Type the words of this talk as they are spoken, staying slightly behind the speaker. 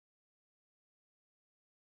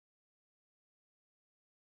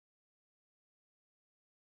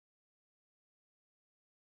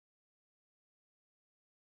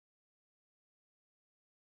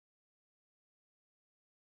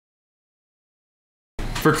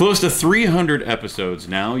For close to 300 episodes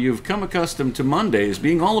now, you've come accustomed to Mondays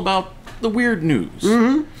being all about the weird news.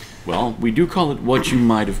 Well, we do call it What You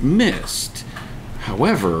Might Have Missed.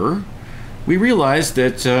 However, we realize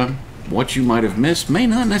that what you might have missed may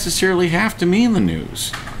not necessarily have to mean the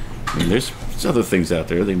news. I mean, there's other things out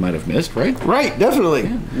there they might have missed, right? Right, definitely.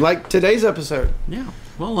 Yeah. Like today's episode. Yeah.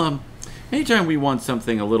 Well, anytime we want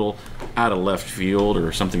something a little out of left field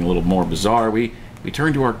or something a little more bizarre, we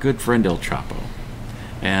turn to our good friend El Chapo.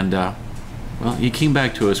 And, well, he came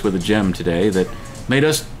back to us with a gem today that made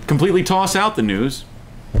us completely toss out the news.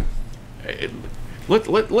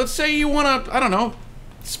 Let's say you want to, I don't know,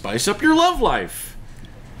 spice up your love life.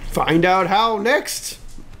 Find out how next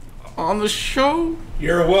on the show.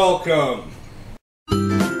 You're welcome.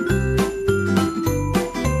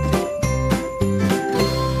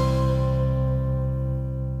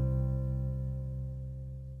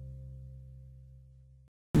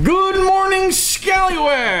 Good morning,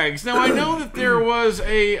 scallywags! Now I know that there was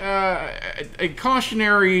a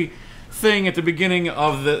cautionary thing at the beginning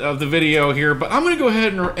of the video here, but I'm going to go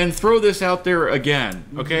ahead and throw this out there again,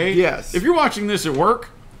 okay? Yes. If you're watching this at work,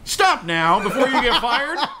 stop now before you get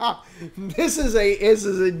fired. This is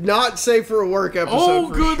a not safe for work episode. Oh,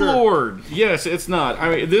 for good sure. Lord! Yes, it's not.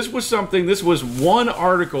 I mean, this was one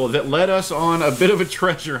article that led us on a bit of a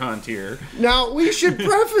treasure hunt here. Now we should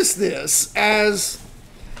preface this as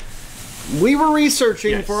we were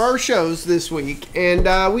researching for our shows this week,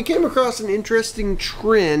 and we came across an interesting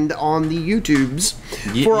trend on the YouTubes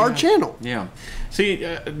for our channel. Yeah. See,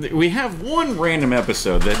 we have one random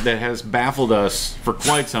episode that has baffled us for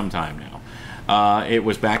quite some time now. It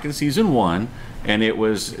was back in season 1, and it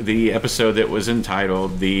was the episode that was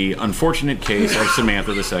entitled "The Unfortunate Case of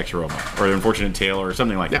Samantha the Sex Robot," or "The Unfortunate Tale," or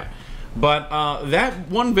something like that. But that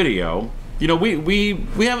one video, you know, we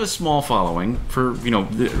have a small following for, you know,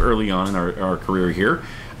 early on in our career here.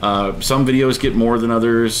 Some videos get more than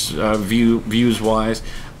others, views wise.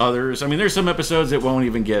 Others, I mean, there's some episodes that won't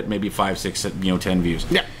even get maybe 5, 6, 10 views.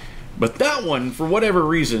 Yeah. But that one, for whatever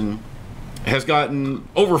reason, has gotten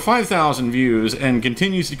over 5,000 views and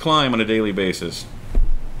continues to climb on a daily basis.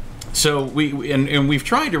 So we've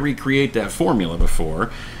tried to recreate that formula before,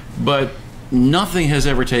 but nothing has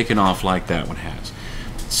ever taken off like that one has.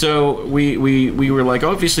 So we were like,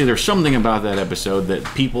 obviously there's something about that episode that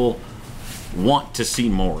people want to see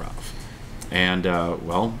more of. And,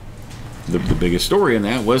 well, the biggest story in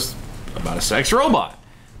that was about a sex robot.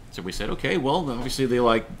 So we said, okay, well, obviously they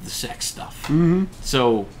like the sex stuff.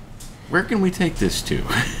 So where can we take this to?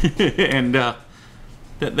 And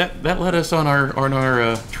that led us on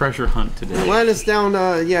our treasure hunt today. It led us down,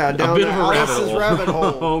 down a bit of a Alice's rabbit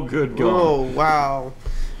hole. Oh, good God. Oh, wow.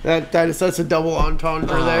 That's a double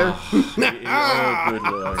entendre there. Oh, good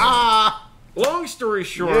Lord. Long story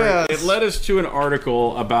short, it led us to an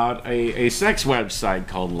article about a sex website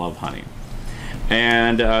called Love Honey.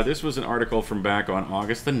 And this was an article from back on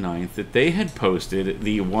August the 9th that they had posted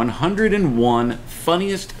the 101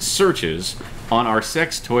 funniest searches on our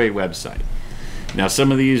sex toy website. Now,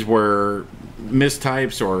 some of these were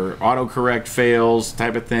mistypes or autocorrect fails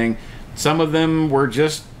type of thing. Some of them were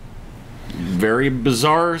just very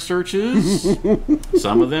bizarre searches.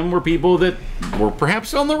 Some of them were people that were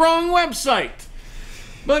perhaps on the wrong website.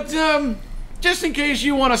 But just in case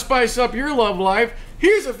you want to spice up your love life,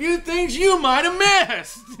 here's a few things you might have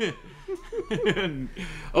missed.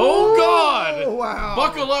 Oh, God! Wow!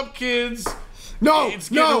 Buckle up, kids. No, it's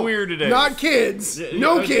getting weird today. Not kids.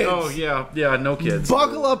 No kids. Oh, yeah, no kids.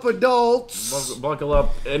 Buckle up, adults. Buckle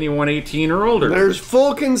up, anyone 18 or older. There's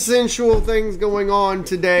full consensual things going on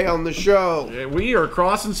today on the show. We are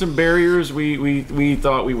crossing some barriers we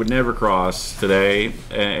thought we would never cross today,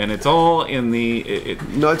 and it's all in the...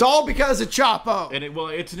 No, it's all because of Chapo. And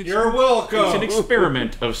You're welcome. It's an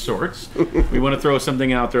experiment of sorts. We want to throw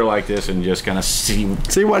something out there like this and just kind of see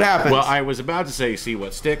what happens. Well, I was about to say see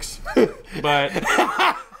what sticks, but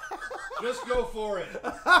just go for it.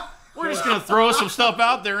 We're just gonna throw some stuff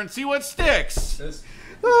out there and see what sticks.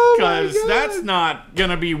 Oh, because that's not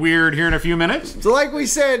gonna be weird here in a few minutes. So like we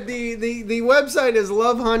said, the website is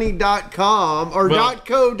lovehoney.com or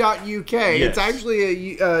 .co.uk. Yes. It's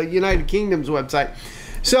actually a United Kingdom's website.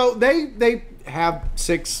 So they have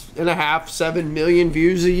 6.5, 7 million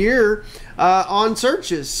views a year on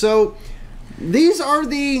searches. So these are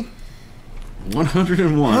the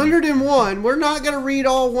 101. 101. We're not going to read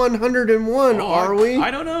all 101, are we?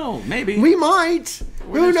 I don't know. Maybe. We might.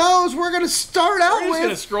 Who knows? We're going to start out with... We're just going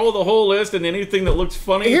to scroll the whole list, and anything that looks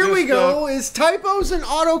funny... Here we go. Is typos and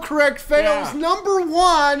autocorrect fails. Number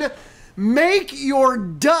 1, make your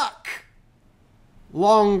duck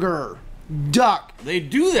longer. duck. They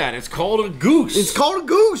do that. It's called a goose. It's called a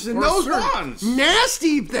goose, and Or those swans. are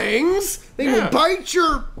nasty things. They will bite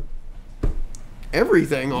your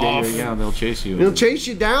everything off. Yeah, they'll chase you. They'll chase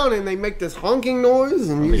you down, and they make this honking noise,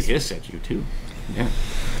 and They hiss at you too. Yeah.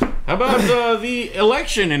 How about the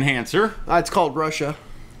election enhancer? It's called Russia.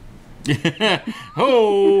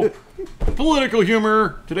 Oh, political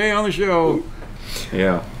humor today on the show.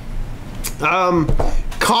 Yeah.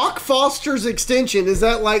 Cock fosters extension. Is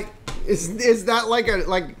that like? Is that like a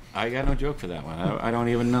like? I got no joke for that one. I don't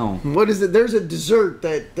even know. What is it? There's a dessert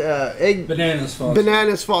that egg Bananas foster.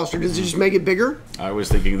 bananas foster. Does it just make it bigger? I was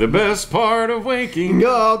thinking the best part of waking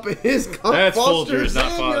Up is cock That's fosters Folgers,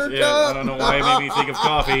 not in Foster. your Yeah, I cup. don't know why it made me think of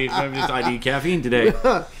coffee. I need caffeine today.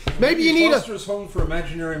 Maybe you need a. Foster's home for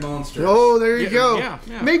imaginary monsters. Oh, there you Yeah, go.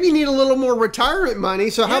 yeah. Maybe you need a little more retirement money.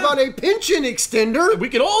 So how Yeah. about a pension extender? We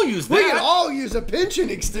could all use that. We can all use a pension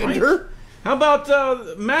extender. How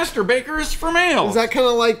about master bakers for males? Is that kind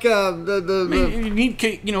of like the You need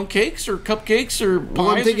cake, cakes or cupcakes or pies well,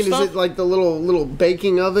 I'm thinking, or stuff? is it like the little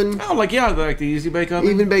baking oven? Oh, like the easy bake oven.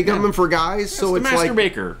 Even bake Yeah. oven for guys? So the it's master like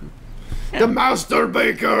baker. the master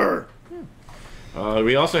baker.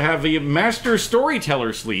 We also have the master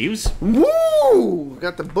storyteller sleeves. Woo!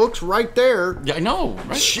 Got the books right there. Yeah, I know.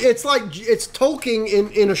 Right? It's like it's Tolkien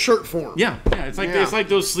in a shirt form. Yeah. It's like Yeah. it's like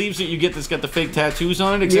those sleeves that you get that's got the fake tattoos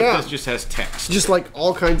on it, except Yeah. this just has text. Just like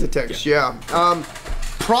all kinds of text. Yeah.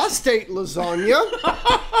 Prostate lasagna.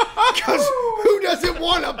 Because who doesn't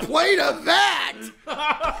want a plate of that?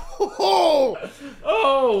 Oh,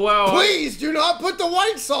 Oh wow! please do not put the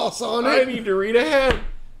white sauce on I it. need to read ahead.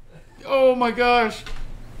 Oh my gosh!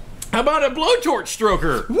 How about a blowtorch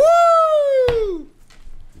stroker? Woo!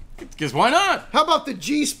 Because why not? How about the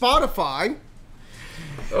G Spotify?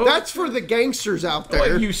 Oh, That's for the gangsters out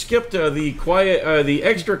there. you skipped the quiet, the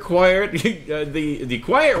extra quiet, the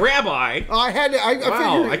quiet rabbi. I had to, I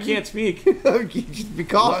Wow, figured I can't speak. just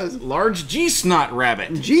because Large G snot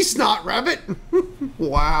rabbit. G Snot Rabbit.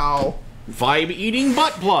 Wow. Vibe eating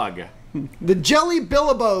butt plug. The Jelly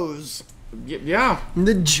Billabos. Yeah.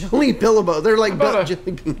 The Jelly Billabo. They're like about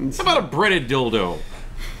jelly beans. How about a breaded dildo?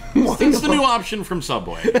 It's the new option from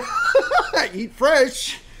Subway. Eat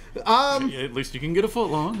fresh. At least you can get a foot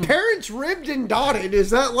long. Parents ribbed and dotted. Is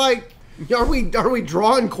that like? Are we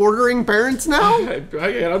drawing quartering parents now? I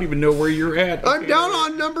don't even know where you're at. I'm down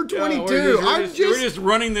on number 22. We're just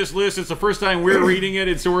running this list. It's the first time we're reading it,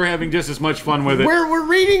 and so we're having just as much fun with it. We're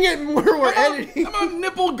reading it and we're editing. How about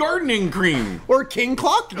nipple gardening cream? Or King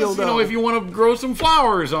Clock dildo. If you want to grow some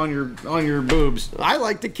flowers on your boobs. I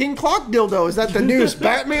like the King Clock dildo. Is that the newest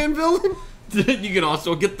Batman villain? You can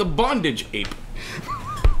also get the bondage ape.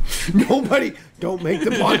 Nobody, don't make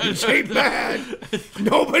the bondage ape mad.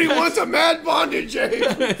 Nobody wants a mad bondage ape.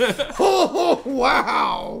 Oh,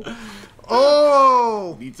 wow.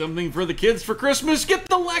 Oh. Need something for the kids for Christmas? Get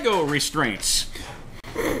the Lego restraints.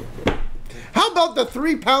 How about the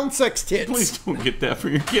 3-pound sex tits? Please don't get that for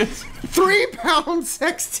your kids. 3-pound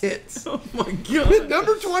sex tits. Oh my god.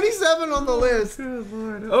 Number 27 on the list.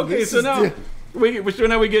 Okay, This so is now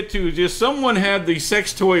we get to just someone had the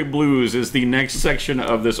sex toy blues is the next section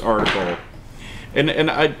of this article, and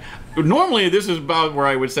I normally this is about where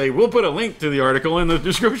I would say we'll put a link to the article in the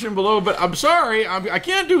description below, but I'm sorry, I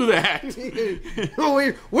can't do that.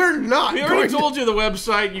 We're not. We already told you the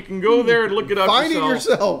website. You can go there and look it up Find yourself.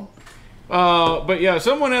 it yourself. But yeah,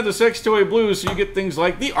 someone had the sex toy blues, so you get things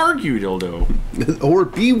like the argue dildo. Or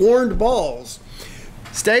be warned balls.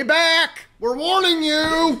 Stay back. We're warning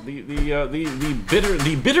you.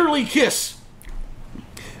 The bitterly kiss.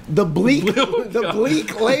 The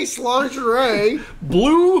bleak lace lingerie.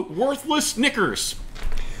 Blue worthless Snickers.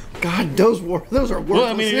 God, those are worthless Well,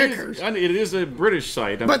 I mean, knickers. it is a British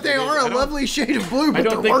site. But they are a lovely shade of blue, but I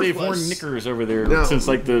don't they're think they've worthless. worn knickers over there No. since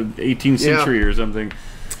like the 18th century or something.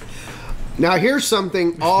 Now here's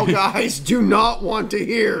something all guys do not want to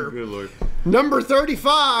hear. Good lord. Number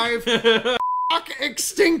 35,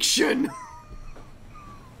 extinction.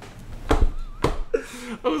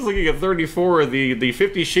 I was looking at 34 of the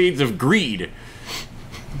 50 Shades of Greed.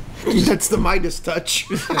 That's the Midas touch.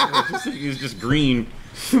 He's just green.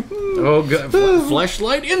 Oh god.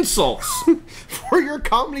 Fleshlight insults. For your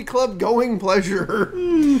comedy club going pleasure.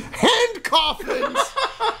 Hand coffins.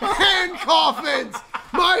 Hand coffins.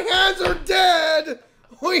 My hands are dead.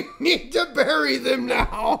 We need to bury them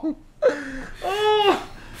now.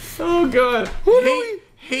 Oh god.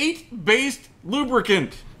 Hate-based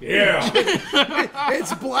lubricant. Yeah.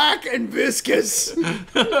 It's black and viscous.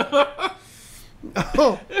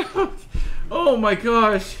 Oh, Oh my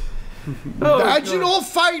gosh. Oh, vaginal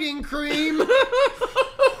fighting cream.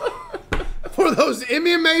 for those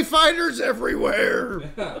MMA fighters everywhere.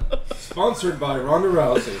 Sponsored by Ronda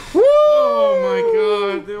Rousey. Woo! Oh my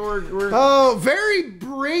God! Oh, very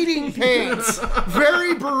braiding pants.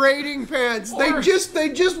 Very berating pants. They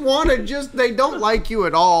just want to they don't like you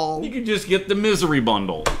at all. You could just get the misery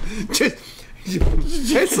bundle.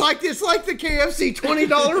 It's like the KFC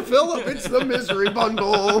 $20 fill-up. It's the misery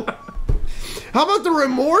bundle. How about the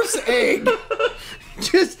remorse egg?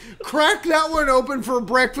 Just crack that one open for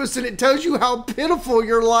breakfast and it tells you how pitiful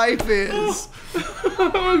your life is.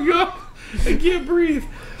 Oh God, I can't breathe.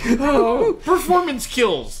 Oh, performance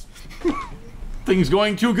kills. Things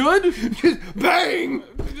going too good? Just bang!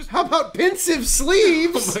 How about pensive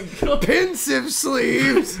sleeves? Oh my God. Pensive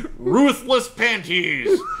sleeves. Ruthless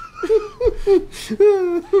panties.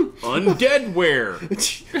 Undead wear.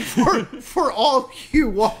 For all you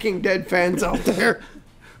Walking Dead fans out there.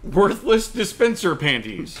 Worthless dispenser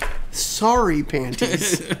panties. Sorry,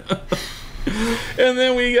 panties. And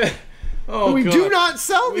then we got... Oh, we God. do not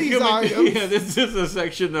sell these items. Yeah, this is a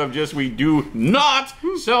section of just we do not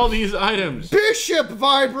sell these items. Bishop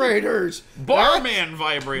vibrators. Barman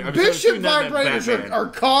vibrator. Bishop vibrators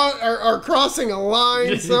are crossing a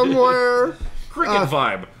line somewhere. Cricket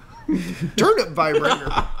vibe. Turnip vibrator.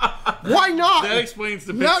 Why not? That explains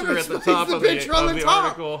the picture at the top of the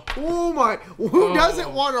article. Oh my! Who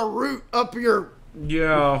doesn't want a root up your?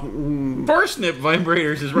 Yeah. Parsnip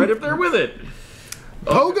vibrators is right up there with it.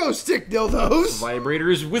 Pogo stick dildos.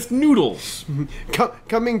 Vibrators with noodles.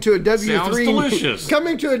 Coming to a W3. Sounds delicious.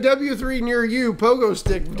 Coming to a W3 near you. Pogo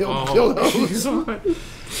stick dildos.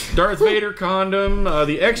 Darth Vader condom.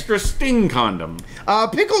 The extra sting condom.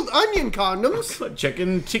 Pickled onion condoms.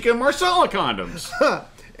 Chicken tikka marsala condoms.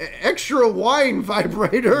 Extra wine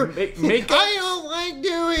vibrator. Makeup. I don't like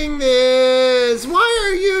doing this. Why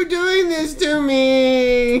are you doing this to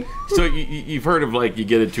me? So you've heard of like you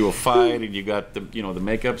get into a fight and you got the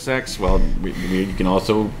makeup sex. Well, you can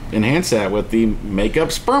also enhance that with the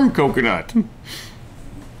makeup sperm coconut.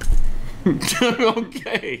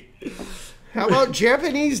 Okay. How about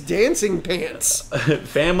Japanese dancing pants?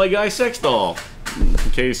 Family Guy sex doll. In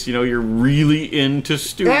case you're really into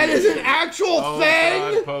stupid. That is an actual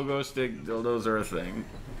thing. God, pogo stick dildos are a thing.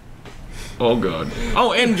 Oh God.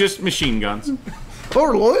 Oh, and just machine guns.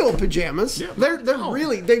 Or loyal pajamas. Yeah. They're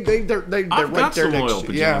really they're I've got some loyal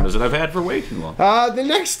pajamas that I've had for way too long. The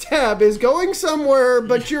next tab is going somewhere,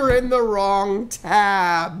 but you're in the wrong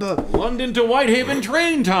tab. London to Whitehaven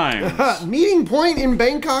train times. Meeting point in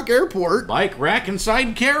Bangkok Airport. Bike rack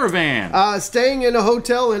inside caravan. Staying in a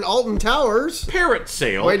hotel in Alton Towers. Parrot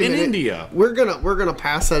sale in India. We're gonna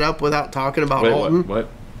pass that up without talking about Alton. What?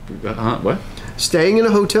 What? Staying in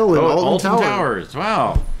a hotel in Alton Towers.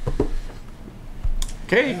 Wow.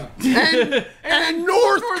 Okay. And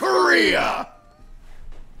North Korea.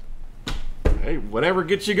 Hey, whatever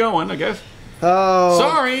gets you going, I guess. Oh,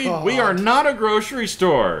 sorry, God. We are not a grocery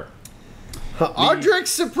store. Audrix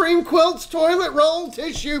Supreme Quilts toilet roll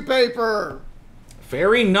tissue paper.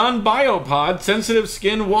 Fairy non-biopod sensitive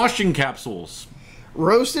skin washing capsules.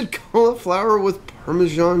 Roasted cauliflower with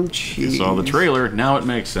Parmesan cheese. You saw the trailer. Now it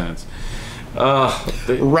makes sense.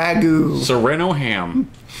 Ragu. Sereno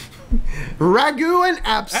ham. Ragu and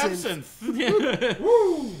absinthe.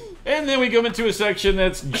 And then we go into a section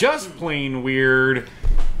that's just plain weird.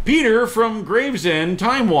 Peter from Gravesend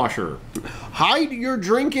Time Washer. Hide your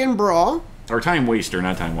drink in bra. Or Time Waster,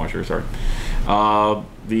 not Time Washer, sorry.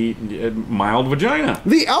 The mild vagina.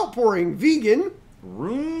 The outpouring vegan.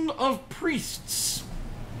 Room of priests.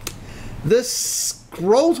 The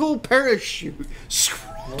scrotal parachute.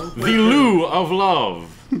 The loo of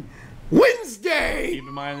love. Wednesday. Keep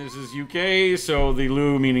in mind this is UK, so the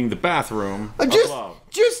loo meaning the bathroom of love.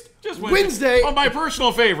 Just Wednesday. Oh, my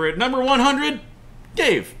personal favorite, number 100,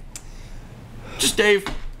 Dave. Just Dave.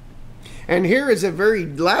 And here is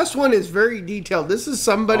last one is very detailed. This is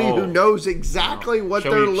somebody who knows exactly what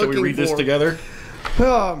they're looking for. Shall we read this together?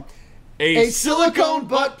 A silicone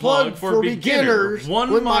butt plug for beginners.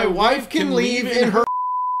 One my wife can leave in her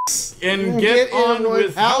and get on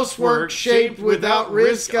with housework shaped without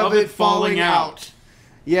risk of it falling out.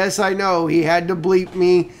 Yes, I know. He had to bleep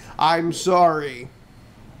me. I'm sorry.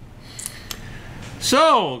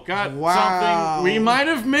 So, got something we might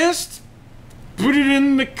have missed? Put it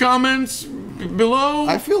in the comments below.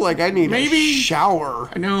 I feel like I need a shower.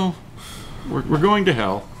 I know. We're going to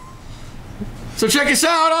hell. So check us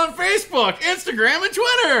out on Facebook, Instagram, and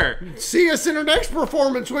Twitter. See us in our next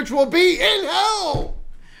performance, which will be in hell.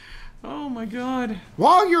 Oh my God.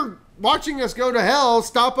 While you're watching us go to hell,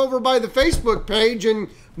 stop over by the Facebook page and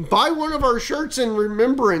buy one of our shirts in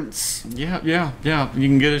remembrance. Yeah. You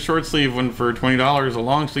can get a short sleeve one for $20, a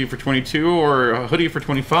long sleeve for $22, or a hoodie for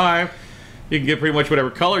 $25. You can get pretty much whatever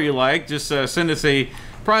color you like. Just send us a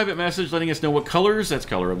private message letting us know what colors, that's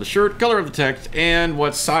color of the shirt, color of the text, and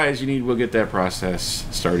what size you need. We'll get that process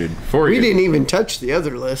started for you. We didn't even touch the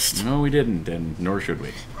other list. No, we didn't, and nor should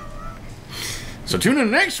we. So tune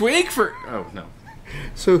in next week for... Oh, no.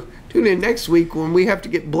 So tune in next week when we have to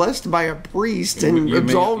get blessed by a priest and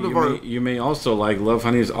absolved of our... You may also like Love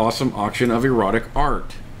Honey's awesome auction of erotic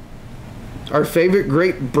art. Our favorite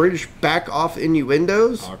great British back-off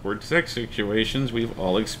innuendos. Awkward sex situations we've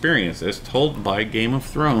all experienced, as told by Game of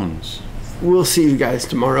Thrones. We'll see you guys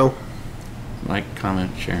tomorrow. Like,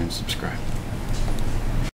 comment, share, and subscribe.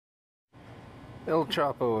 El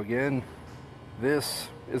Chapo again. This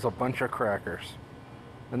is a bunch of crackers.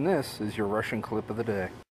 And this is your Russian clip of the day.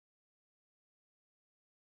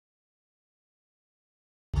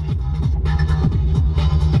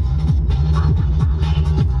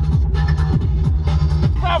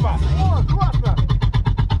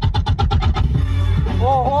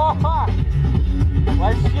 Ого!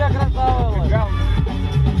 Вообще красава!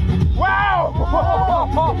 Вау!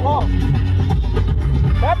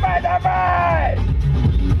 Давай, давай!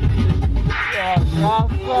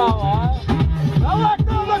 Красава! Давай,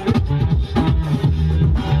 давай!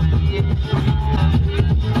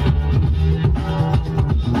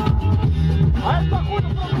 А это походу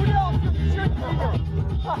прогулялся, ничего не...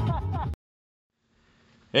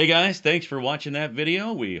 Hey guys, thanks for watching that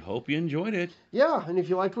video. We hope you enjoyed it. Yeah, and if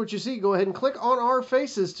you liked what you see, go ahead and click on our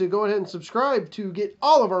faces to go ahead and subscribe to get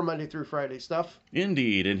all of our Monday through Friday stuff.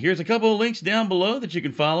 Indeed, and here's a couple of links down below that you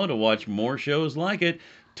can follow to watch more shows like it.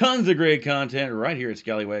 Tons of great content right here at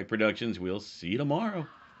Scallywag Productions. We'll see you tomorrow.